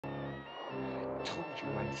told you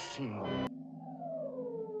I'd seen them.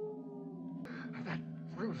 That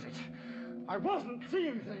proves it. I wasn't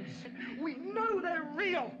seeing things. We know they're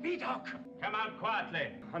real. Medoc! Come out quietly.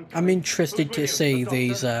 I'm interested to see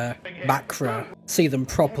these Macra, see them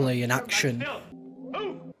properly in action.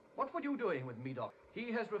 What were you doing with Medoc?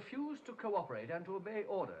 He has refused to cooperate and to obey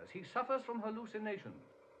orders. He suffers from hallucinations.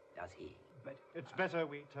 Does he? But it's better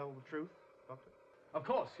we tell the truth, Doctor. Of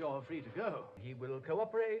course, you're free to go. He will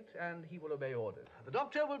cooperate and he will obey orders. The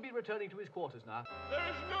doctor will be returning to his quarters now. There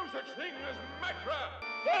is no such thing as Macra!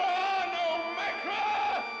 There are no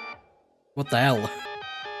Macra! What the hell?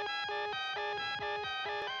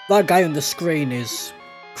 That guy on the screen is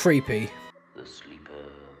creepy. The sleeper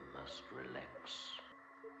must relax.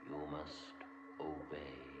 You must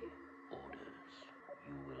obey orders.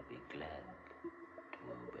 You will be glad to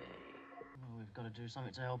obey. Well, we've got to do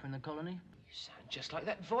something to help in the colony. You sound just like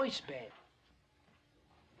that voice, Ben.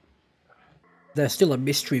 There's still a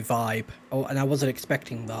mystery vibe. Oh, and I wasn't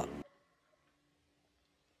expecting that.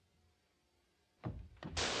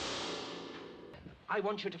 I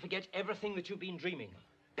want you to forget everything that you've been dreaming.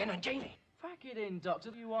 Ben and Jamie. Pack it in, Doctor.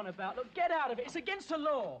 What are you on about? Look, get out of it. It's against the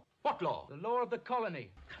law. What law? The law of the colony.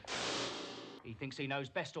 He thinks he knows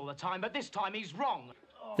best all the time, but this time he's wrong.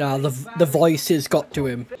 Nah, the voices got to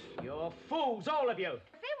him. You're fools, all of you.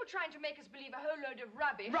 They were trying to make us believe a whole load of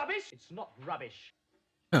rubbish. Rubbish? It's not rubbish.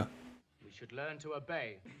 Huh. We should learn to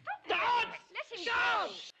obey. Let him go.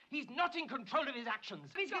 He's not in control of his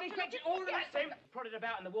actions. He's getting credit all the rest of him. Prodded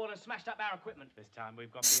about in the wall and smashed up our equipment. This time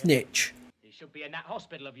we've got Snitch. He should be in that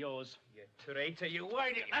hospital of yours. You traitor, you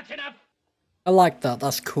won't. That's enough. I like that.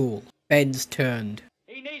 That's cool. Ben's turned.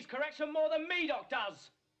 He needs correction more than Medoc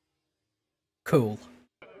does. Cool.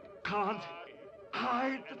 Can't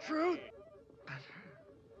hide the truth.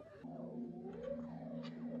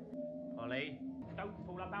 Polly, don't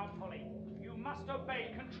fool about, Polly. You must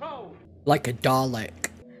obey control. Like a Dalek.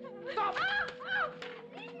 Stop!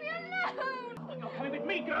 Leave me alone. You're coming with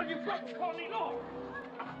me, girl. You've got colony law.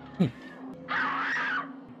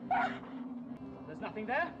 There's nothing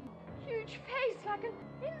there? Huge face like an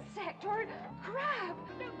insect or a crab.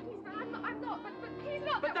 No, please, I'm not. But please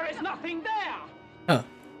not. But there is nothing there. Huh.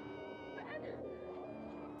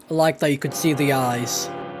 I like that you could see the eyes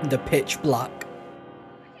in the pitch black.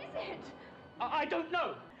 What is it? I don't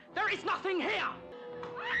know. There is nothing here.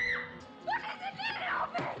 What is it? Leave it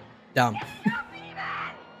off it. Damn. Stop me,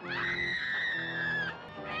 man.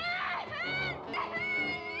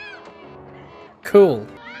 Cool.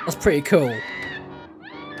 That's pretty cool.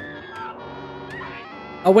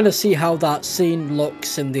 I want to see how that scene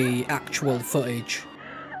looks in the actual footage.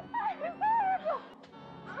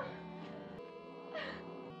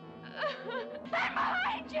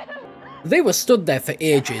 They were stood there for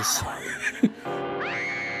ages.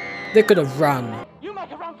 They could have ran. You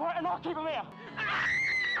make a run for it and I'll keep him here.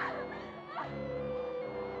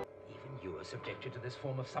 Even you are subjected to this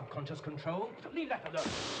form of subconscious control. Leave that alone.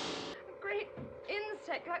 A great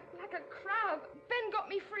insect like a crab. Ben got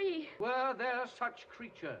me free. Were there such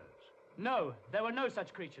creatures? No, there were no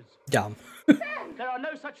such creatures. Damn. There are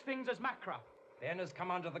no such things as Macra. Ben has come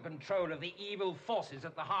under the control of the evil forces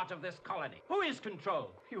at the heart of this colony. Who is control?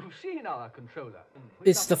 You've seen our controller.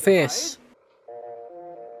 It's the face.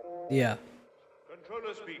 Yeah.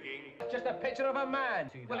 Controller speaking. Just a picture of a man.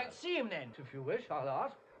 Well, let's see him then. If you wish, I'll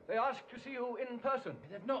ask. They ask to see you in person.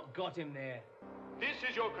 They've not got him there. This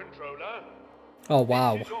is your controller. Oh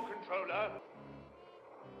wow. This is your controller.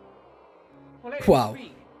 Well, let Wow. him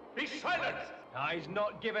speak. Be silent. Now, he's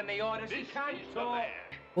not given the orders. He This can't is the talk. man.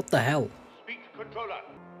 What the hell? Speak, controller.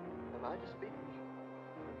 Am I to speak?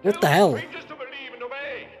 What the Tell hell? strangers to believe and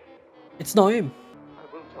obey. It's not him.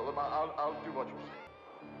 I will tell them. I'll do what you say.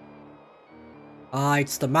 Ah,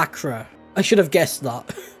 it's the Macra. I should have guessed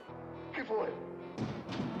that. Keep away.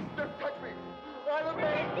 Don't touch me. I'm a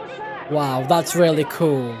man. What's that? Wow, that's really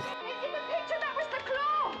cool. In the picture, that was the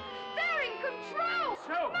claw. They're in control.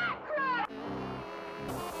 So, Macra.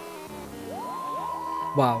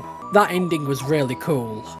 Wow, that ending was really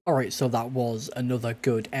cool. Alright, so that was another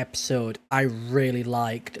good episode. I really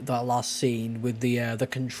liked that last scene with the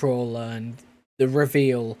controller and the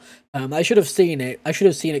reveal. I should have seen it. I should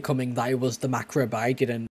have seen it coming that it was the Macra, but I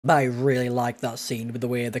didn't. But I really liked that scene with the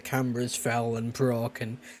way the cameras fell and broke,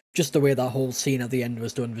 and just the way that whole scene at the end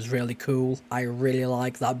was done was really cool. I really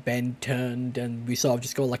like that Ben turned and we sort of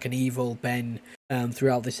just got like an evil Ben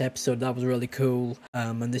throughout this episode. That was really cool.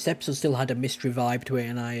 And this episode still had a mystery vibe to it,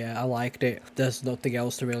 and I liked it. There's nothing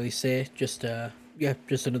else to really say. Just yeah,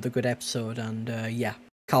 just another good episode, and yeah,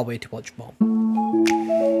 can't wait to watch more.